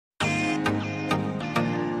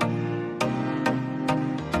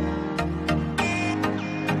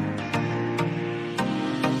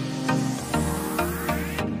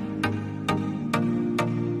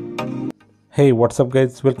Hey, what's up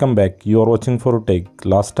guys, welcome back. You are watching for Tech.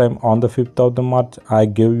 Last time on the 5th of the March, I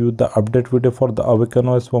gave you the update video for the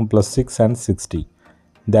AwakenOS OnePlus 6 and 60.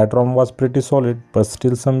 That ROM was pretty solid, but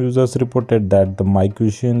still some users reported that the mic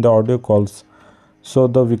issue in the audio calls. So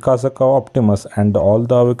the Vikasaka Optimus and all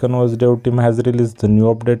the AwakenOS dev team has released the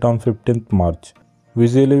new update on 15th March.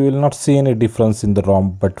 Visually you will not see any difference in the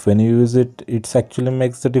ROM, but when you use it, it actually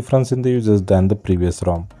makes the difference in the users than the previous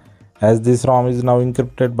ROM. As this ROM is now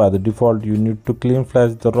encrypted by the default, you need to clean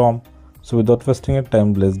flash the ROM. So without wasting any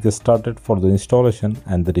time, let's get started for the installation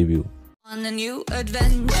and the review. On a new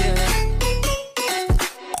adventure.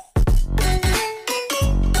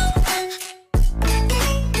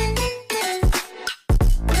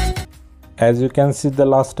 As you can see, the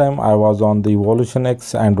last time I was on the Evolution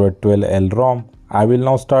X Android 12L ROM. I will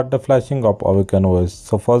now start the flashing of AwakenOS.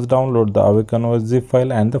 So first download the AwakenOS zip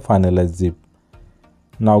file and the finalized zip.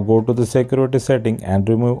 Now go to the security setting and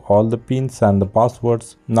remove all the pins and the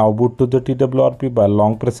passwords. Now boot to the TWRP by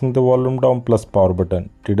long pressing the volume down plus power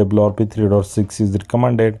button. TWRP 3.6 is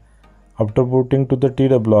recommended. After booting to the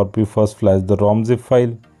TWRP, first flash the ROM zip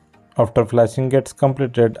file. After flashing gets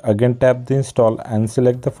completed, again tap the install and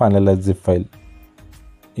select the finalized zip file.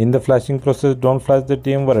 In the flashing process, don't flash the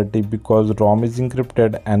TWRP because ROM is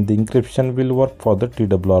encrypted and the encryption will work for the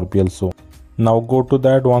TWRP also. Now go to the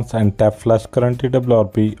Addons and tap flash current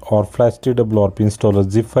TWRP or flash TWRP installer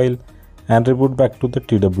zip file and reboot back to the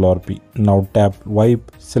TWRP. Now tap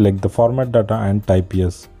wipe, select the format data and type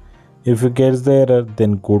yes. If you get the error,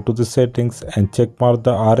 then go to the settings and check mark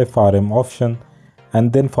the RFRM option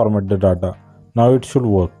and then format the data. Now it should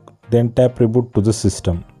work. Then tap reboot to the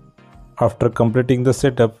system. After completing the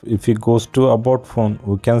setup, if it goes to about phone,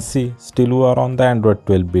 we can see still we are on the Android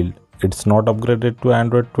 12 build. It's not upgraded to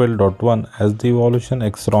Android 12.1 as the Evolution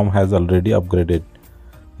X ROM has already upgraded.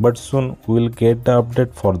 But soon we will get the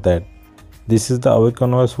update for that. This is the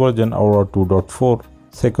AwakenOS version Aurora 2.4.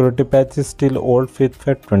 Security patch is still old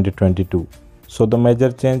FifthFed 2022. So the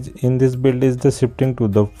major change in this build is the shifting to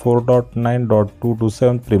the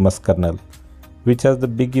 4.9.227 premise kernel, which has the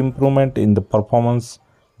big improvement in the performance.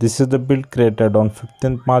 This is the build created on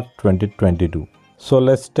 15th March 2022. So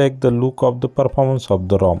let's take the look of the performance of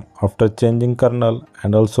the ROM. After changing kernel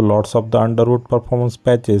and also lots of the underroot performance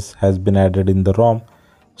patches has been added in the ROM.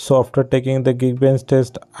 So after taking the Geekbench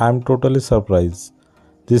test, I am totally surprised.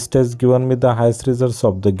 This test given me the highest results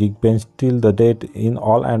of the Geekbench till the date in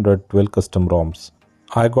all Android 12 custom ROMs.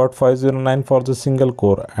 I got 509 for the single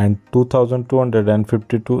core and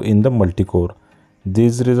 2252 in the multi-core.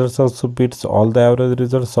 These results also beats all the average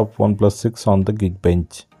results of OnePlus 6 on the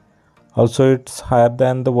Geekbench. Also, it's higher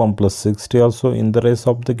than the OnePlus 60 also in the rest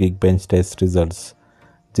of the Geekbench test results.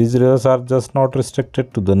 These results are just not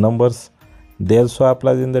restricted to the numbers. They also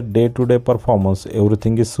apply in the day-to-day performance.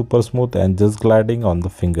 Everything is super smooth and just gliding on the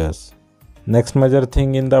fingers. Next major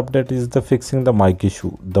thing in the update is the fixing the mic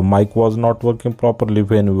issue. The mic was not working properly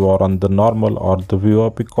when we were on the normal or the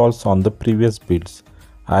VoIP calls on the previous builds.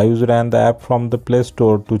 I ran the app from the Play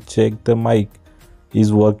Store to check the mic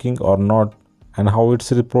is working or not and how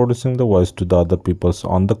it's reproducing the voice to the other peoples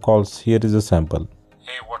on the calls. Here is a sample.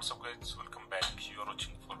 Hey, what's up guys, welcome back. You are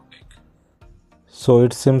watching for Tech. So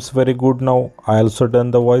it seems very good now. I also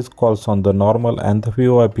done the voice calls on the normal and the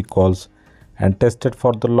VoIP calls and tested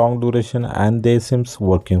for the long duration and they seems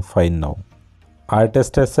working fine now. I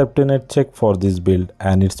tested SafetyNet check for this build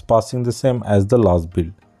and it's passing the same as the last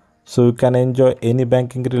build. So you can enjoy any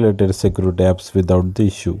banking related security apps without the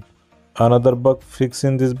issue. Another bug fix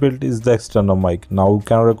in this build is the external mic. Now you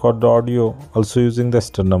can record the audio also using the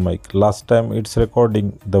external mic. Last time it's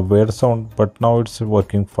recording the weird sound, but now it's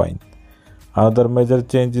working fine. Another major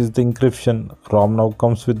change is the encryption. ROM now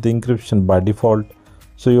comes with the encryption by default.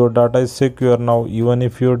 So your data is secure now even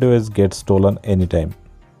if your device gets stolen anytime.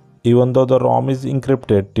 Even though the ROM is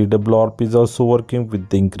encrypted, TWRP is also working with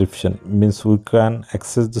the encryption. Means we can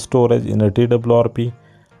access the storage in a TWRP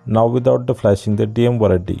now without the flashing the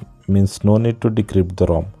TWRP. Means no need to decrypt the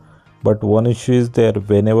ROM. But one issue is there,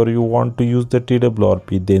 whenever you want to use the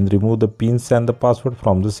TWRP, then remove the pins and the password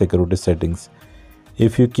from the security settings.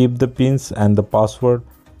 If you keep the pins and the password,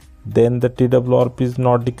 then the TWRP is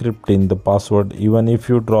not decrypting the password even if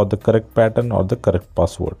you draw the correct pattern or the correct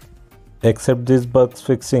password. Except this bugs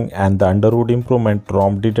fixing and the underroot improvement,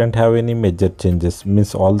 ROM didn't have any major changes.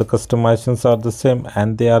 Means all the customizations are the same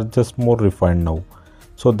and they are just more refined now.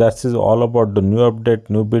 So that is all about the new update.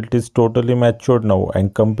 New build is totally matured now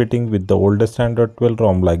and competing with the oldest Android 12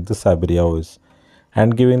 ROM like the SyberiaOS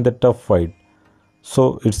and giving the tough fight.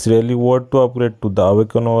 So it's really worth to upgrade to the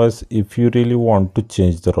AwakenOS if you really want to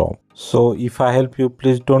change the ROM. So if I help you,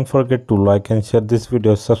 please don't forget to like and share this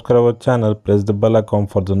video, subscribe our channel, press the bell icon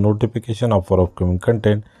for the notification of our upcoming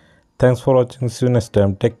content. Thanks for watching. See you next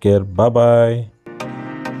time. Take care. Bye bye.